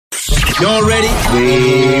Y'all ready?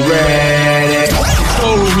 We ready.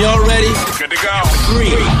 Showroom, y'all ready? Good to go. 3,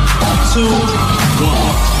 2,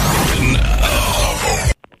 1.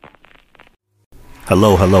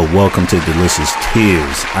 Hello, welcome to Delicious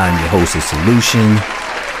Tears. I'm your host of Solution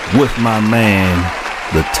with my man,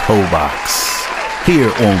 the Toe Box. Here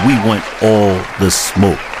on We Want All the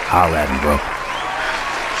Smoke. Holla at him, bro.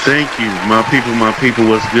 Thank you, my people,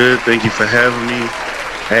 what's good? Thank you for having me.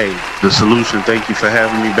 Hey, The Solution, thank you for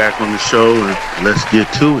having me back on the show, and let's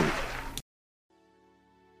get to it.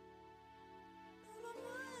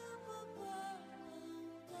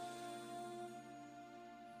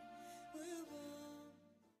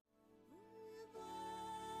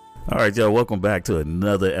 All right, y'all, welcome back to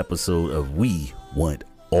another episode of We Want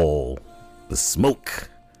All the Smoke.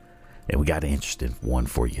 And we got an interesting one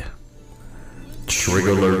for you.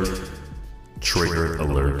 Trigger alert, trigger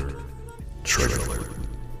alert, trigger alert.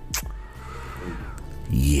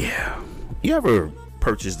 Yeah. You ever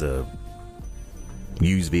purchased a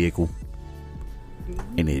used vehicle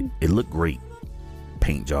and it looked great?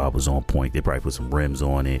 Paint job was on point. They probably put some rims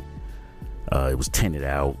on it. It was tinted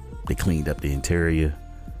out. They cleaned up the interior.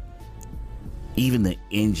 Even the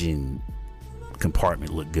engine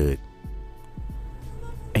compartment looked good.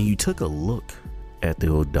 And you took a look at the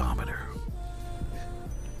odometer.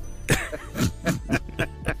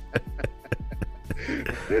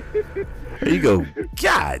 There you go.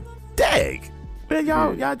 God dang. Man,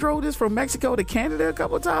 y'all drove this from Mexico to Canada a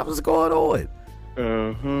couple of times. What's going on?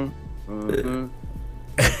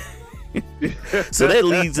 So that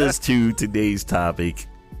leads us to today's topic.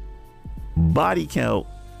 Body count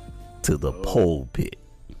to the pulpit.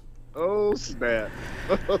 Oh, snap.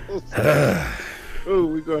 Oh,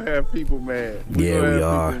 we're going to have people mad. We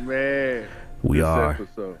are. We are.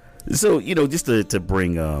 Episode. So, just to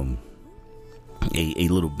bring a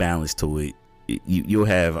little balance to it, you'll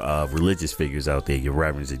have religious figures out there, your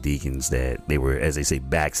reverends and deacons, that they were, as they say,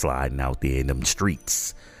 backsliding out there in them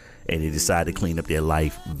streets, and they decided to clean up their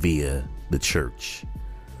life via the church.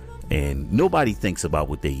 And nobody thinks about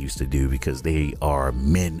what they used to do because they are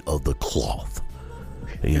men of the cloth.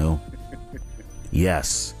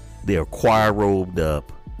 Yes, they're choir robed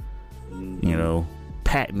up,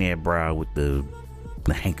 patting their brow with the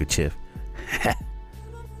handkerchief.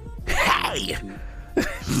 Hey!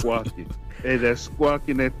 Squawking. Hey, that's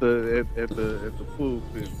squawking at the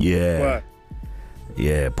pulpit. Yeah.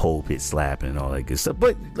 Yeah, pulpit slapping and all that good stuff.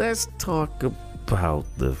 But let's talk about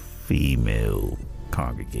the female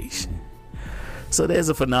congregation. So there's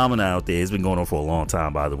a phenomenon out there. It's been going on for a long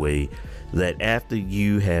time, by the way, that after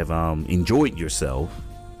you have enjoyed yourself,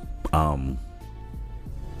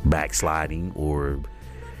 backsliding or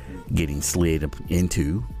getting slid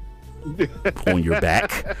into on your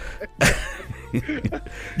back,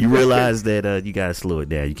 you realize that you gotta slow it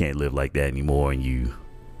down. You can't live like that anymore, and you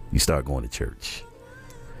start going to church.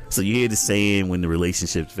 So you hear the saying, when the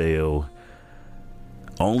relationships fail,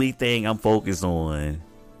 only thing I'm focused on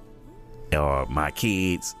are my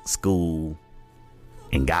kids, school,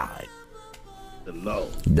 and God. The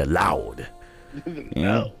Lord. The Lord.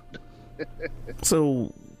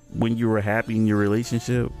 So when you were happy in your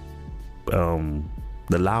relationship,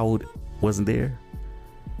 the Lord wasn't there?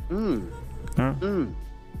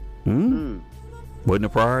 Wasn't a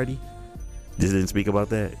priority? Just didn't speak about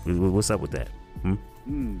that? What's up with that?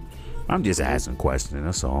 I'm just asking questions,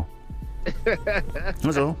 that's all.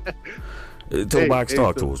 That's all. Toe Box,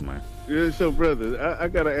 talk to us, man. Yeah, so, brother, I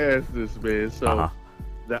gotta ask this, man. So,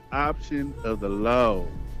 the option of the law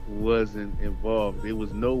wasn't involved. It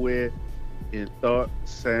was nowhere in thought,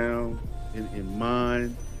 sound, in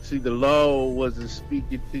mind. See, the law wasn't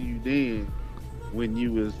speaking to you then when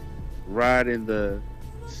you was riding the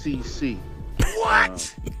CC.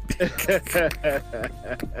 What?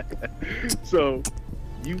 So,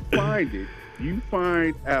 you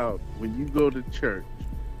find out when you go to church,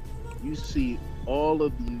 you see all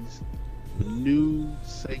of these new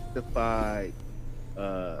sanctified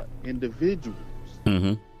individuals.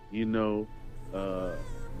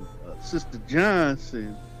 Sister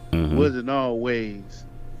Johnson wasn't always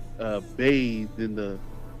bathed in the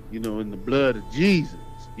blood of Jesus.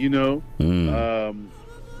 You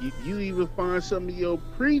even find some of your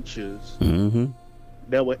preachers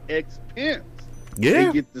that were ex-pimps. Yeah.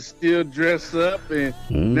 They get to still dress up, and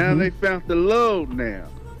now they found the load now.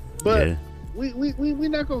 But we're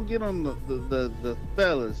not gonna get on the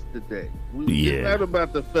fellas today. It's not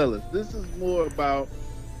about the fellas. This is more about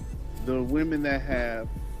the women that have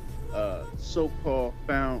so-called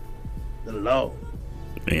found the Lord.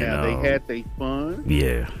 Now they had their fun.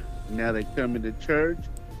 Yeah. Now they come into church.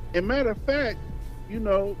 And matter of fact, you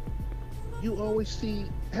always see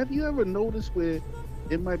have you ever noticed where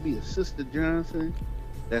it might be a Sister Johnson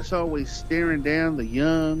that's always staring down the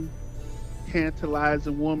young,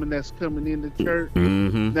 tantalizing woman that's coming into church?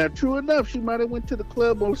 Mm-hmm. Now, true enough, she might have went to the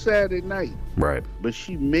club on Saturday night, right? But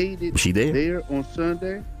she made it there on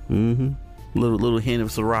Sunday. Mm-hmm. Little hint of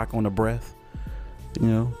Ciroc on the breath, you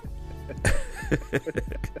know.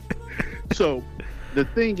 So, the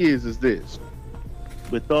thing is this: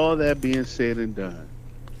 with all that being said and done,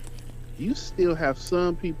 you still have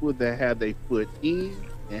some people that have their foot in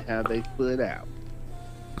and have their foot out.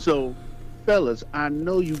 So, fellas, I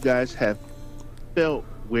know you guys have felt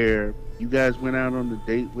where you guys went out on a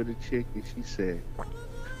date with a chick and she said,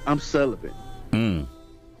 "I'm celibate. I'm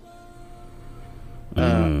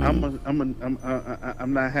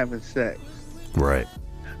not having sex. Right.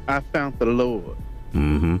 I found the Lord.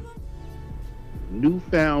 Mm-hmm.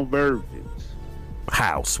 Newfound virgins."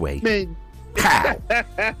 How, Sway? Man. How?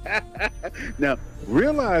 Now,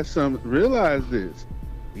 realize this.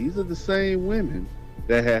 These are the same women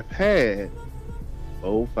that have had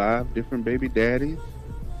 5 different baby daddies.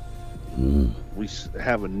 We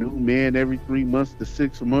have a new man every 3 months to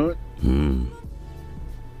 6 months.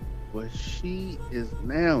 But she is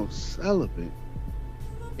now celibate,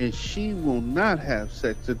 and she will not have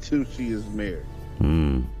sex until she is married.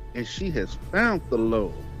 And she has found the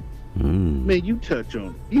Lord. Man, you touch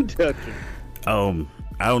on it. I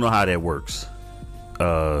don't know how that works.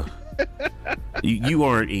 You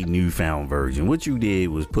aren't a newfound virgin. What you did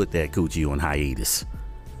was put that coochie on hiatus.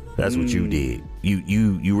 That's what you did.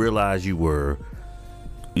 You realized you were,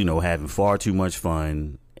 having far too much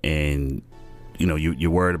fun, and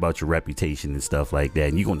you're worried about your reputation and stuff like that,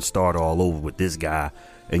 and you're going to start all over with this guy,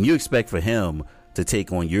 and you expect for him to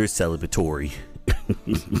take on your celebratory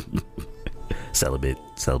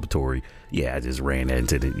celebratory. Yeah, I just ran that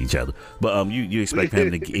into each other. But you expect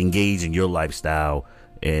him to engage in your lifestyle,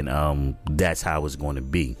 and that's how it's going to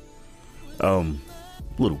be.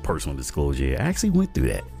 Little personal disclosure. I actually went through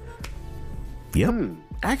that. Yep,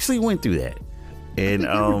 actually went through that. And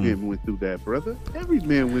every man went through that, brother. Every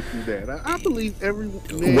man went through that. I believe every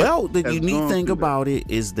man. Well, the unique thing about it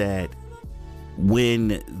is that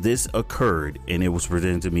when this occurred and it was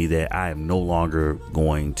presented to me that I am no longer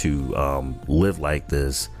going to live like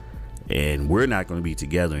this, and we're not going to be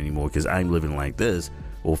together anymore because I'm living like this.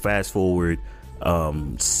 Well, fast forward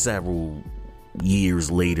several years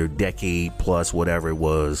later, decade plus, whatever it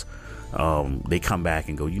was, they come back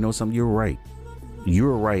and go, you know something, you're right. You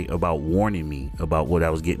were right about warning me about what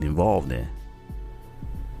I was getting involved in.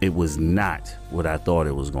 It was not what I thought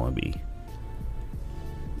it was going to be.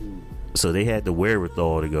 So they had the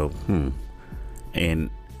wherewithal to go,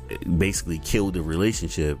 and basically killed the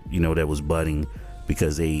relationship, that was budding,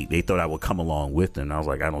 because they thought I would come along with them. And I was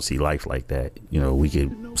like, I don't see life like that. We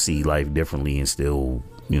could see life differently and still,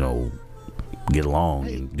 get along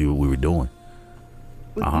and do what we were doing.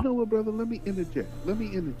 But you know what, brother? Let me interject.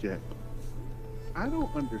 I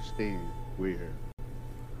don't understand where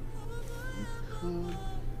you come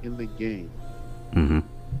in the game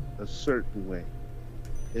a certain way,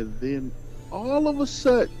 and then all of a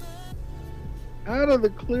sudden, out of the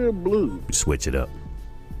clear blue, switch it up.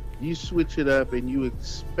 You switch it up, and you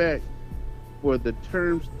expect for the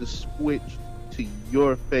terms to switch to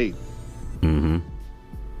your favor.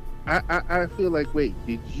 I feel like, wait,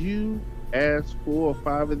 did you ask 4 or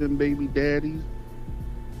 5 of them baby daddies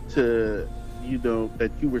to,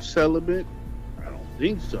 that you were celibate? I don't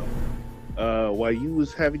think so. While you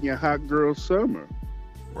was having your hot girl summer,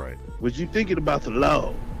 right? Was you thinking about the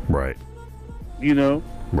law? Right.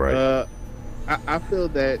 Right. I feel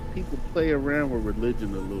that people play around with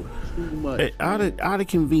religion a little too much. Out of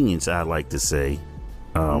convenience, I like to say,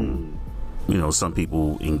 some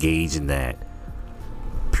people engage in that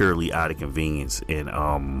purely out of convenience, and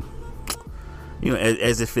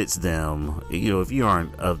as it fits them. If you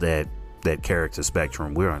aren't of that character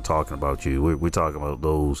spectrum, we aren't talking about you. We're talking about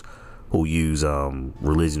those who use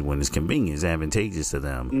religion when it's convenient, advantageous to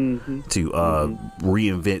them, to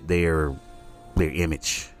reinvent their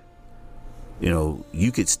image.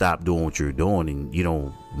 You could stop doing what you're doing, and you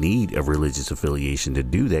don't need a religious affiliation to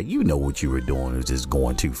do that. You know what you were doing was just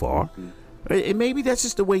going too far. And maybe that's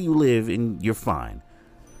just the way you live, and you're fine.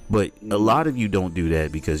 But a lot of you don't do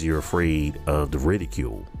that because you're afraid of the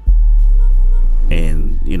ridicule.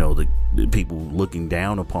 And, the people looking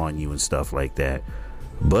down upon you and stuff like that.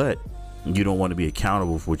 But you don't want to be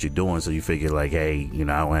accountable for what you're doing. So you figure like, hey, I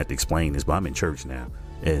don't have to explain this, but I'm in church now.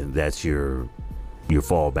 And that's your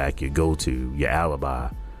fallback, your go-to, your alibi.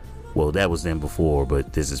 Well, that was them before,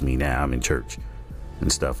 but this is me now. I'm in church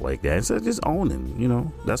and stuff like that. And so just own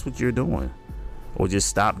them, that's what you're doing. or just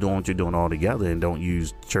stop doing what you're doing altogether and don't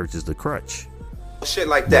use church as the crutch. Shit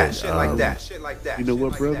like that. Shit like that. Shit like that. You know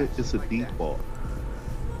what, brother? It's a default.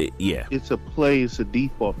 Yeah. It's a play. It's a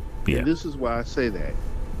default. Yeah. And this is why I say that.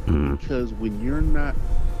 Because when you're not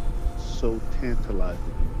so tantalizing,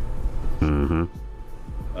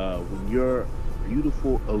 when your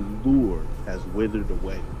beautiful allure has withered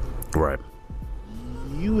away, right,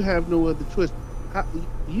 you have no other choice.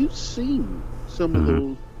 You've seen some of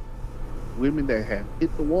those women that have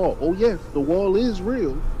hit the wall. Oh yes, the wall is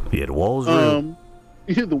real. Yeah, the wall is real.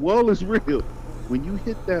 Yeah, the wall is real. When you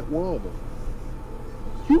hit that wall,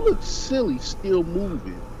 you look silly still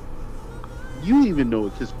moving. You even know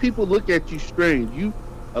it because people look at you strange.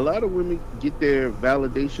 A lot of women get their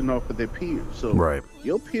validation off of their peers. So right.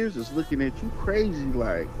 Your peers is looking at you crazy,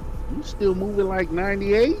 like you still moving like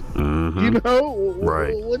 98. You know,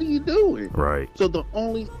 right? What are you doing? Right. So the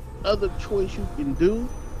only other choice you can do,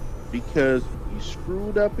 because you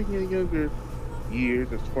screwed up in your younger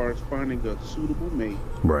years as far as finding a suitable mate.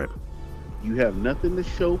 Right. You have nothing to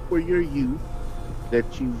show for your youth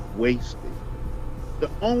that you've wasted. The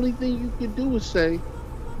only thing you can do is say,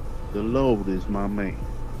 the Lord is my man.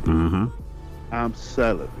 I'm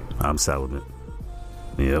celibate.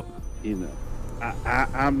 Yep. You know,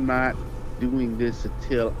 I'm not doing this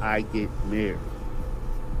until I get married.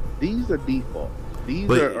 These are default. These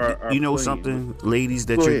are you know plans. Something, ladies,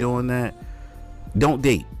 that Go you're ahead. doing that, don't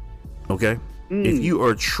date. Okay? If you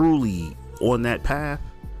are truly on that path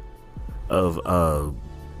of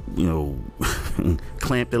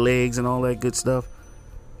clamp the legs and all that good stuff,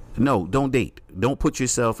 no, don't date. Don't put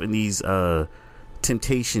yourself in these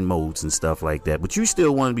temptation modes and stuff like that. But you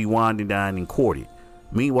still want to be winding down and courted.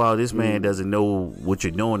 Meanwhile, this man doesn't know what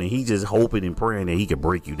you're doing, and he's just hoping and praying that he can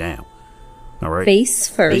break you down. All right? Face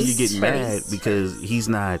first. And you get mad because he's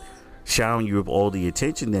not showering you with all the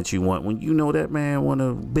attention that you want when you know that man want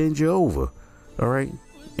to bend you over. All right?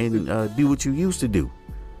 And do what you used to do.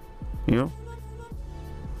 You know?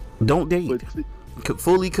 Don't date.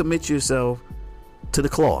 Fully commit yourself to the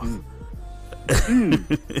cloth.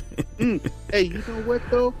 Hey, you know what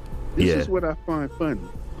though? This is what I find funny.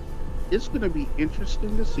 It's going to be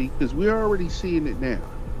interesting to see because we're already seeing it now,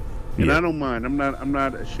 and I don't mind. I'm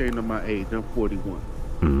not ashamed of my age. I'm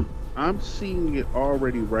 41. I'm seeing it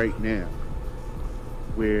already right now,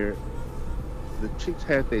 where the chicks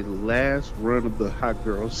had their last run of the hot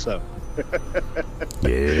girl summer.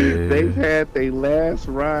 They've had their last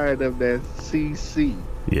ride of that CC.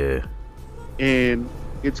 Yeah. And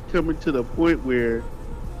it's coming to the point where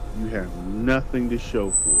you have nothing to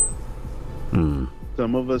show for it.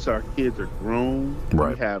 Some of us, our kids are grown.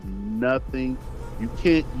 Right. We have nothing. You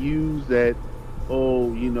can't use that, I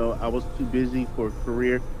was too busy for a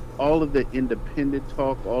career. All of the independent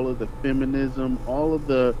talk, all of the feminism, all of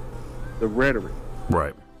the rhetoric.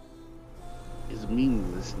 Right. Is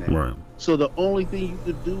meaningless now. Right. So the only thing you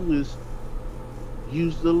could do is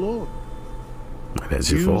use the Lord. That's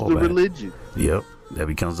your use fallback. the religion. Yep. That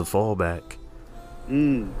becomes the fallback.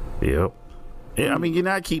 Yep. Yeah, I mean, you're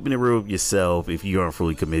not keeping it real with yourself if you aren't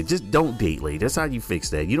fully committed. Just don't date late. That's how you fix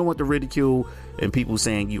that. You don't want the ridicule and people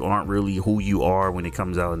saying you aren't really who you are when it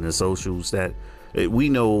comes out in the socials. That we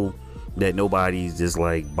know that nobody's just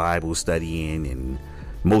like Bible studying, and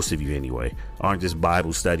most of you anyway aren't just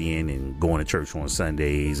Bible studying and going to church on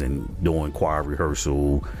Sundays and doing choir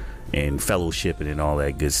rehearsal and fellowshipping and all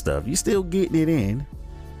that good stuff. You're still getting it in.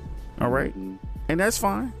 All right. And that's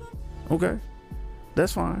fine. Okay.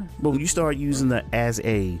 That's fine. But when you start using the as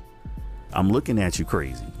a, I'm looking at you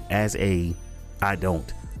crazy, as a, I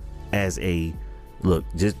don't, as a, look,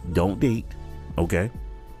 just don't date. Okay.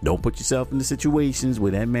 Don't put yourself into situations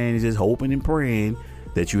where that man is just hoping and praying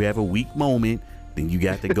that you have a weak moment. Then you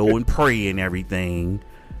got to go and pray and everything,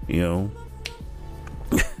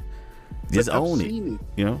 just own it,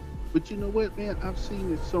 But you know what, man? I've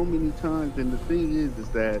seen it so many times, and the thing is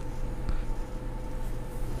that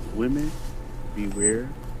women, beware,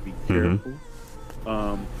 be careful.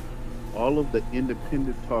 All of the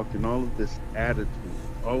independent talk and all of this attitude,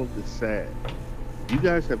 all of this sad. You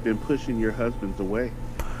guys have been pushing your husbands away.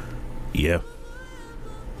 Yeah.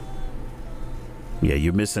 Yeah,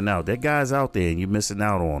 you're missing out. That guy's out there, and you're missing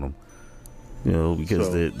out on him.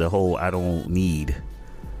 Because the whole I don't need.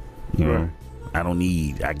 I don't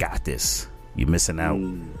need. I got this. You're missing out.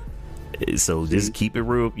 So just keep it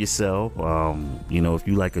real with yourself. If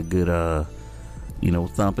you like a good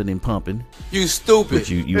thumping and pumping. You stupid. But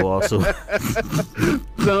you also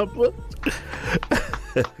thumper.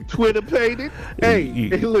 Twitter painted. Hey,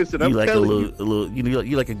 listen, I'm like telling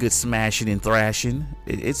you like a good smashing and thrashing.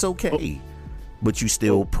 It's okay. But you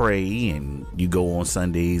still pray and you go on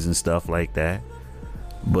Sundays and stuff like that.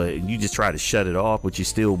 but you just try to shut it off, but you're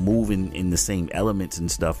still moving in the same elements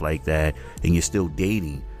and stuff like that, and you're still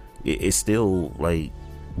dating. It's still like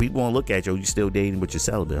people won't look at you. You still dating, but you're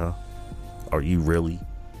celibate, huh? Are you really?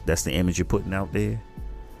 That's the image you're putting out there.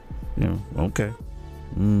 You know? Okay.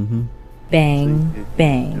 Mm-hmm. Bang,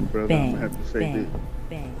 bang, and brother, bang, I'm gonna have to say bang, this.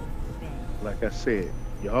 bang, bang. Like I said,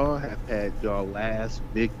 y'all have had y'all last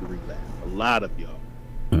victory lap. A lot of y'all.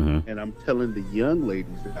 Mm-hmm. And I'm telling the young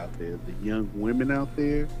ladies out there, the young women out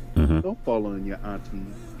there, Mm-hmm. don't follow in your auntie.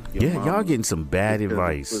 Your Yeah, mama, y'all getting some bad because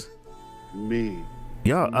advice. Me.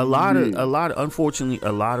 Y'all, a lot of, unfortunately,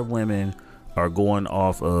 a lot of women are going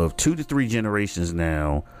off of 2 to 3 generations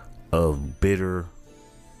now of bitter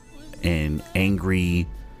and angry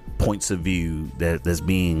points of view that's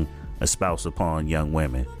being espoused upon young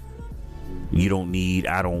women. You don't need,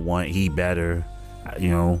 I don't want, he better, you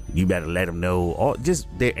know, you better let him know. All just,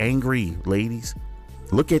 they're angry ladies.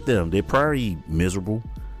 Look at them. They're probably miserable,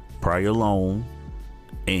 probably alone.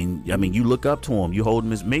 And I mean, you look up to them, you hold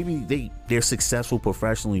them as maybe they're successful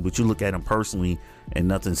professionally, but you look at them personally and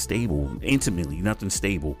nothing stable, intimately, nothing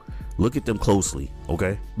stable. Look at them closely,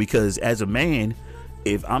 okay? Because as a man,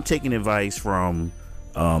 if I'm taking advice from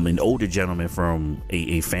an older gentleman from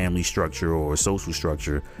a family structure or a social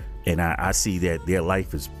structure, and I see that their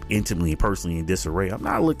life is intimately and personally in disarray, I'm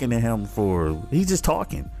not looking at him for, he's just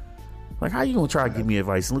talking. Like, how you gonna try to give me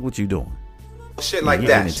advice and look what you're doing? Shit like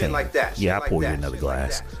that. Shit like that. Yeah, I pour you another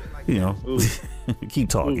glass. You know, keep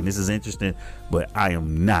talking. This is interesting, but I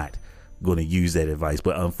am not going to use that advice.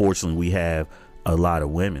 But unfortunately, we have a lot of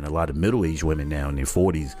women, a lot of middle-aged women now in their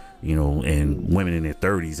 40s, you know, and women in their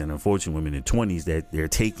 30s, and unfortunately women in their 20s that they're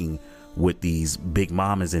taking with these big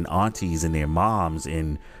mamas and aunties and their moms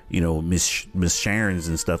and, you know, Miss Sharons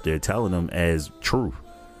and stuff they're telling them as truth.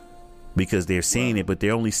 Because they're seeing it, but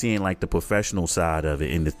they're only seeing like the professional side of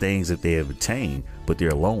it and the things that they have attained, but they're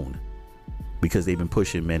alone because they've been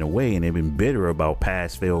pushing men away and they've been bitter about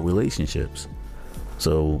past failed relationships.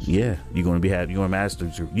 So yeah, you're gonna have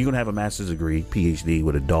a master's degree, PhD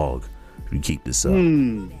with a dog if you keep this up.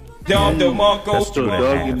 That's the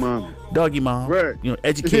doggy mom. Doggy mom, right? You know,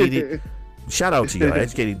 educated. Shout out to y'all,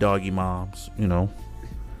 educated doggy moms. You know,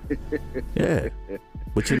 yeah.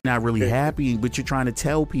 But you're not really happy, but you're trying to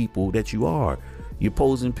tell people that you are. You're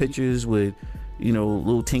posing pictures with, you know,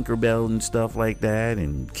 little Tinkerbell and stuff like that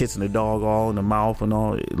and kissing the dog all in the mouth and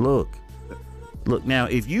all. Look now,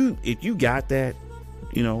 if you got that,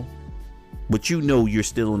 you know, but you know you're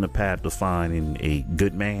still on the path to finding a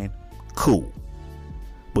good man, cool.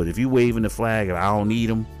 But if you waving the flag of I don't need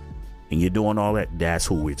him and you're doing all that, that's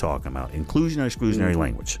who we're talking about. Inclusionary, exclusionary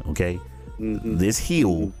language, okay? Mm-hmm. This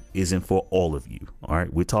heal isn't for all of you. All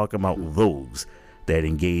right, we're talking about those that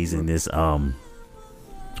engage in this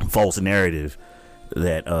false narrative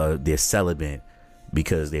that they're celibate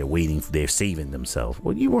because they're saving themselves.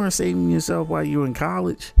 Well, you weren't saving yourself while you were in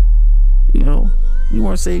college. You know, you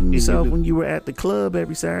weren't saving yourself when you were at the club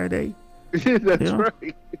every Saturday. That's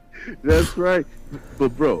right. That's right.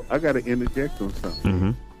 But bro, I gotta interject on something.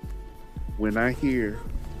 Mm-hmm. When I hear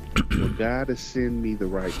when God has send me the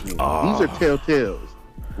right man, these are telltales.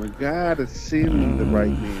 When God has send me the right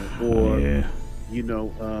man, or you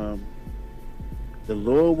know, the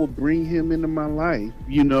Lord will bring him into my life.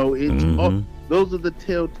 You know, it's those are the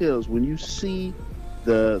telltales. When you see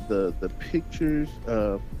the pictures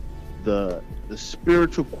of the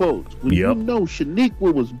spiritual quotes, when you know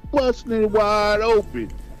Shaniqua was busting it wide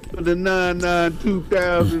open for the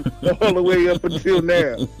 99-2000 all the way up until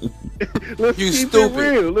now. Let's keep it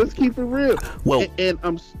real. Let's keep it real. Well, and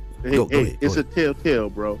I'm. Go ahead. A telltale,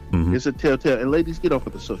 bro. Mm-hmm. It's a telltale. And ladies, get off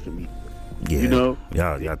of the social media. Yeah. You know?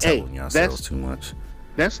 Y'all telling yourselves too much.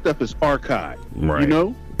 That stuff is archived. Right. You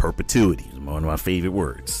know? Perpetuity is one of my favorite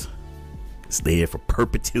words. It's there for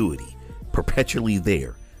perpetuity. Perpetually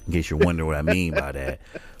there. In case you're wondering what I mean by that.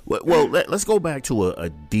 Well, let's go back to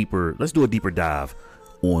let's do a deeper dive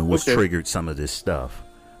on what's triggered some of this stuff.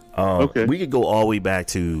 We could go all the way back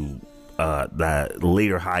to the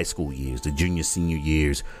later high school years, the junior, senior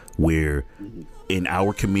years, where in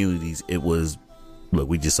our communities it was, look,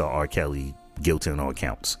 we just saw R. Kelly guilty on all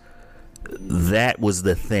counts. That was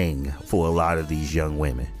the thing for a lot of these young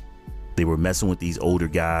women. They were messing with these older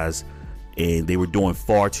guys, and they were doing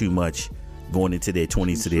far too much going into their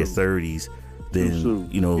 20s to their 30s.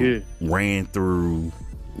 Then, ran through,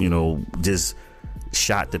 just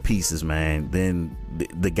shot to pieces, man. Then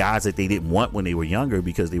the guys that they didn't want when they were younger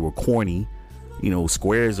because they were corny,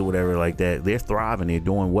 squares or whatever like that, they're thriving, they're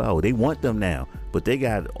doing well. They want them now, but they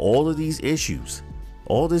got all of these issues,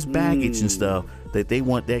 all this baggage and stuff that they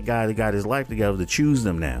want that guy that got his life together to choose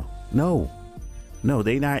them now. No,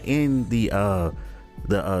 they not in the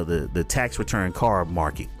the tax return car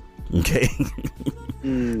market. Okay.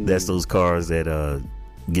 That's those cars that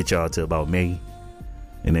get y'all to about May,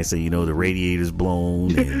 and they say the radiator's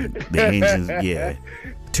blown and the engines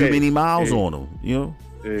too many miles on them.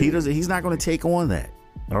 He's not going to take on that.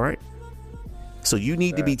 All right. So you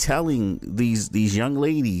need to be telling these young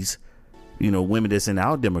ladies, women that's in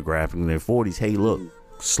our demographic in their 40s, hey, look,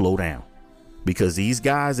 slow down, because these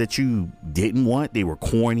guys that you didn't want, they were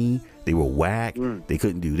corny, they were whack, they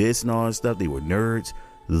couldn't do this and all that stuff, they were nerds.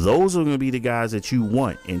 Those are going to be the guys that you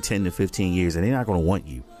want in 10 to 15 years, and they're not going to want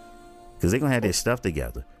you because they're going to have their stuff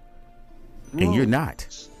together, and you're not.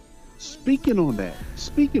 Speaking on that.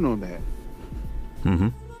 Mm-hmm.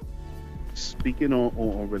 Speaking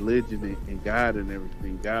on religion and God and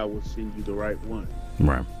everything, God will send you the right one.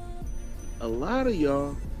 Right. A lot of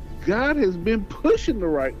y'all, God has been pushing the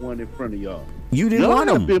right one in front of y'all. You didn't want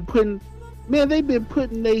them. They've been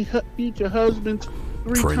putting their future husbands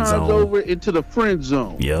three friend times zone. Over into the friend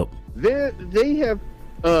zone. Yep. They have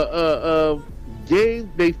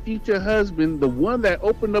gave their future husband, the one that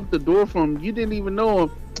opened up the door from you didn't even know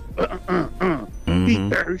him. Be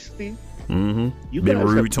thirsty. Mm-hmm. You been guys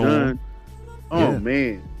rude have to done. him. Oh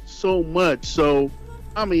man, so much. So,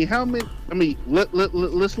 let's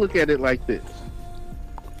look at it like this.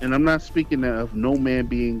 And I'm not speaking of no man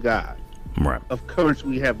being God. Right. Of course,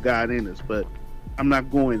 we have God in us, but I'm not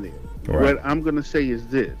going there. Right. What I'm going to say is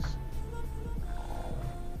this.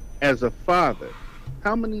 As a father,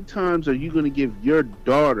 how many times are you going to give your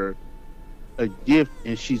daughter a gift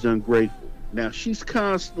and she's ungrateful? Now, she's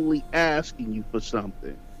constantly asking you for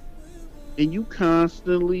something. And you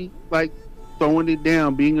constantly, throwing it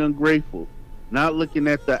down, being ungrateful, not looking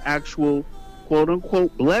at the actual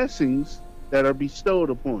quote-unquote blessings that are bestowed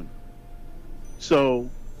upon you. So,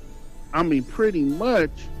 pretty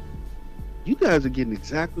much, you guys are getting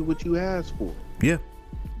exactly what you asked for. Yeah.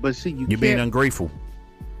 But see, you're being ungrateful.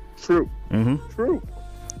 True. Mm-hmm. True.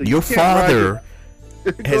 So your father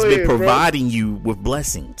has been providing bro. you with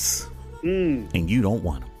blessings, and you don't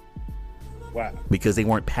want them. Wow. Because they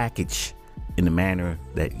weren't packaged in the manner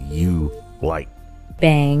that you like.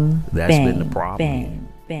 Bang. That's bang, been the problem. Bang.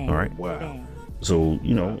 Bang. All right. Wow. Bang. So,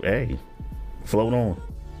 hey, float on.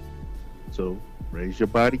 So, raise your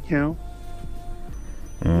body count.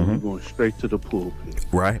 Mm-hmm. We're going straight to the pulpit.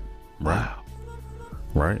 Right. Wow.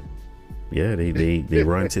 Right. Yeah, they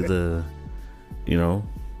run to the,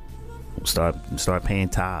 start paying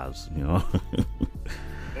tithes, Oh,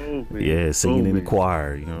 man. Yeah, singing in the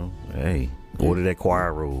choir, Hey, order that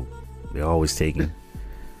choir robe. They're always taking.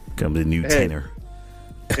 Comes a new tenor.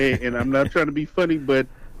 Hey, and I'm not trying to be funny, but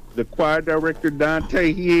the choir director,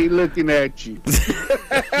 Dante, he ain't looking at you.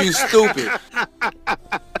 You stupid.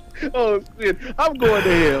 Oh, shit. I'm going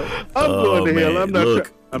to hell.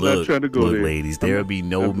 I'm not trying to go there. Ladies, there'll be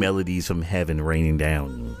no melodies from heaven raining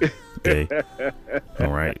down. Okay?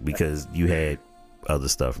 All right? Because you had other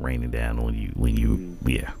stuff raining down on you when you,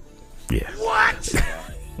 yeah. What?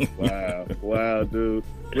 Wow, dude.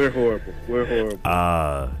 We're horrible.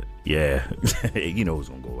 Yeah. It's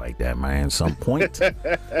going to go like that, man, at some point. All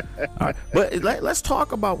right. But let's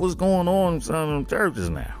talk about what's going on in some of them churches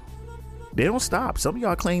now. They don't stop. Some of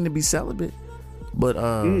y'all claim to be celibate, but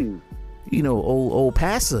old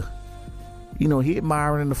pastor, he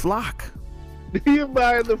admiring the flock. He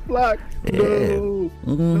admiring the flock. Yeah. No,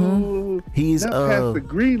 no. He's not Pastor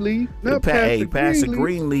Greenleaf. Pastor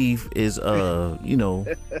Greenleaf is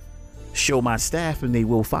show my staff and they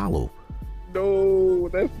will follow. No,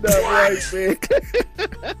 that's not right, man.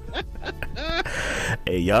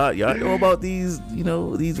 Hey, y'all know about these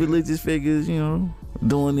religious figures,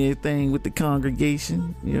 doing their thing with the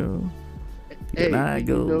congregation, Hey, it goes.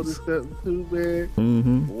 You notice something too, man?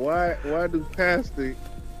 Mm-hmm. Why do pastor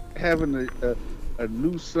having a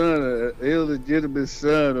new son, an illegitimate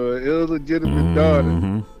son or an illegitimate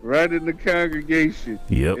daughter right in the congregation?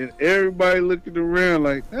 Yep. And everybody looking around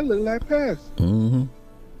like, that look like pastor. Mm-hmm.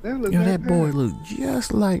 That boy looked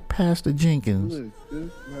just like Pastor Jenkins.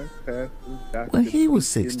 Just like Pastor Dr. When he was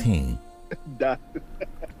 16. Doctor.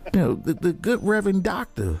 The good Reverend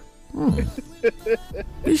Doctor.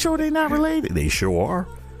 You sure they not related? They sure are.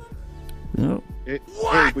 Hey,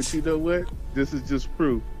 but you know what? This is just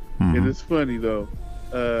proof. And it's funny though.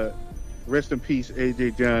 Rest in peace,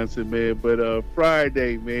 AJ Johnson, man. But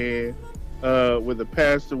Friday, man, when the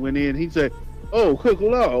pastor went in, he said, "Oh, good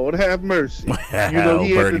Lord, have mercy." He had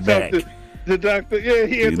to talk to the doctor. Yeah,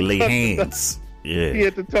 he had to lay talk hands. He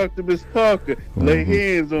had to talk to Miss Parker, lay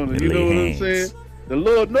hands on her. You know what I'm saying? The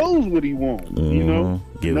Lord knows what He wants.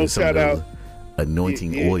 Give no us some shout out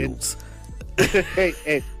anointing oils.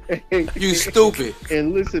 Hey, You stupid.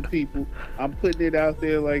 And listen, people, I'm putting it out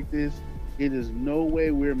there like this. It is no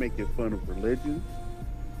way we're making fun of religion.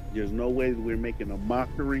 There's no way we're making a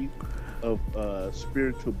mockery of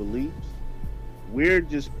spiritual beliefs. We're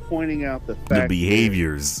just pointing out the fact, the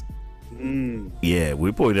behaviors. Yeah,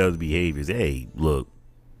 we're pointing out the behaviors. Hey, look,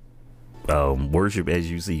 worship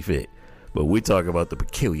as you see fit, but we're talking about the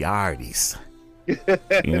peculiarities. You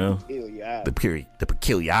know, the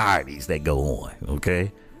peculiarities that go on.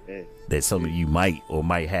 Okay, that some of you might or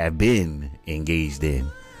might have been engaged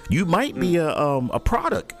in. You might be a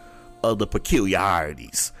product of the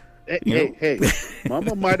peculiarities. Hey,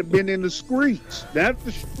 mama might have been in the streets, not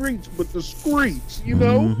the streets, but the streets, you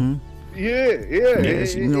know? Mm-hmm. Yeah.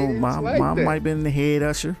 You know, mom might have been the head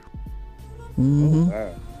usher. Mm-hmm.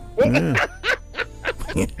 Oh, wow.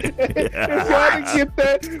 Yeah. And trying to get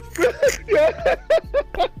that.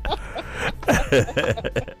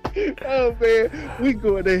 Oh, man. We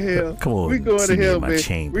going to hell. Come on. We going to hell, man.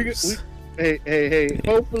 Chambers. Hey.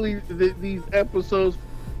 Hopefully these episodes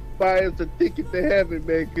buy us a ticket to heaven,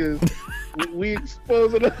 man, because we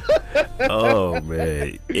exposing them. Oh,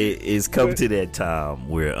 man. It's come to that time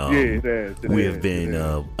where we have been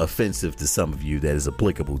offensive to some of you that is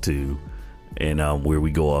applicable to, and where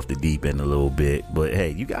we go off the deep end a little bit. But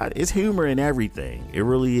hey, it's humor in everything. It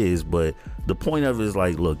really is. But the point of it is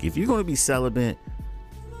like, look, if you're going to be celibate,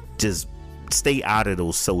 just stay out of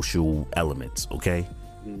those social elements, okay?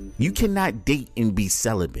 You cannot date and be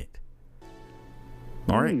celibate.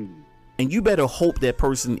 All right. And you better hope that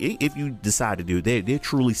person, if you decide to do it, they're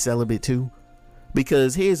truly celibate too.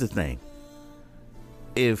 Because here's the thing.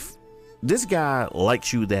 If this guy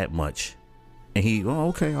likes you that much and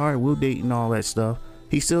okay, all right, we'll date and all that stuff.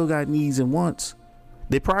 He still got needs and wants.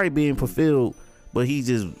 They're probably being fulfilled, but he's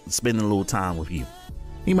just spending a little time with you.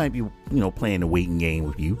 He might be, playing the waiting game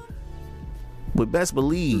with you. But best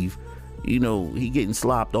believe, he getting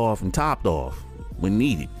slopped off and topped off when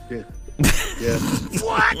needed. Yeah.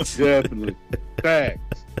 What? Definitely.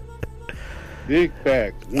 Facts. Big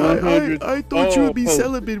facts. 100. I thought you would be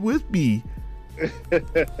celibate with me.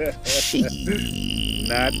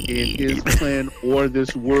 Not in his plan or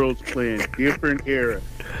this world's plan. Different era.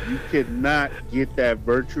 You cannot get that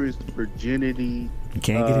virtuous virginity. You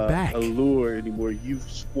can't get it back. Allure anymore. You've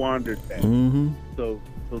squandered that. Mm-hmm. So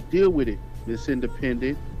deal with it. Miss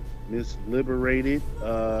Independent. Miss Liberated.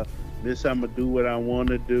 Miss I'ma do what I want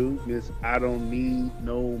to do. Miss I don't need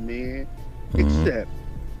no man. Except.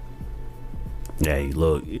 Hey,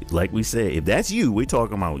 look, like we said, if that's you, we're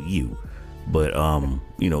talking about you. But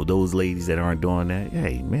those ladies that aren't doing that,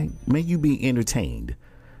 hey, man, may you be entertained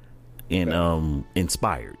and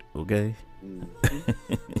inspired, okay?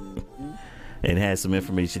 And has some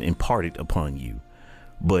information imparted upon you.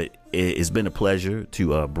 But it's been a pleasure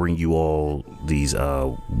to bring you all these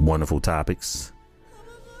wonderful topics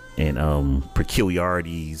and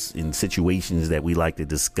peculiarities in situations that we like to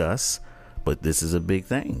discuss. But this is a big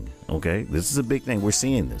thing, okay? This is a big thing. We're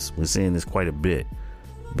seeing this quite a bit.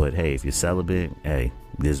 But hey, if you're celibate, hey,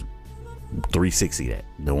 there's 360 that.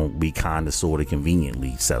 Don't be kind of sort of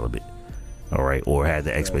conveniently celibate, all right? Or have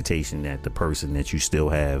the expectation that the person that you still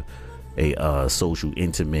have a social,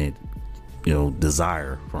 intimate,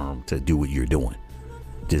 desire from to do what you're doing.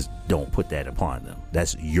 Just don't put that upon them.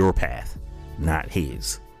 That's your path, not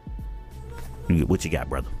his. What you got,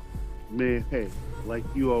 brother? Man, hey, like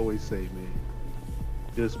you always say, man,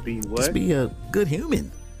 just be what? Just be a good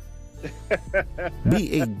human.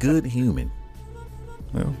 Be a good human.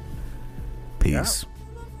 Well, peace.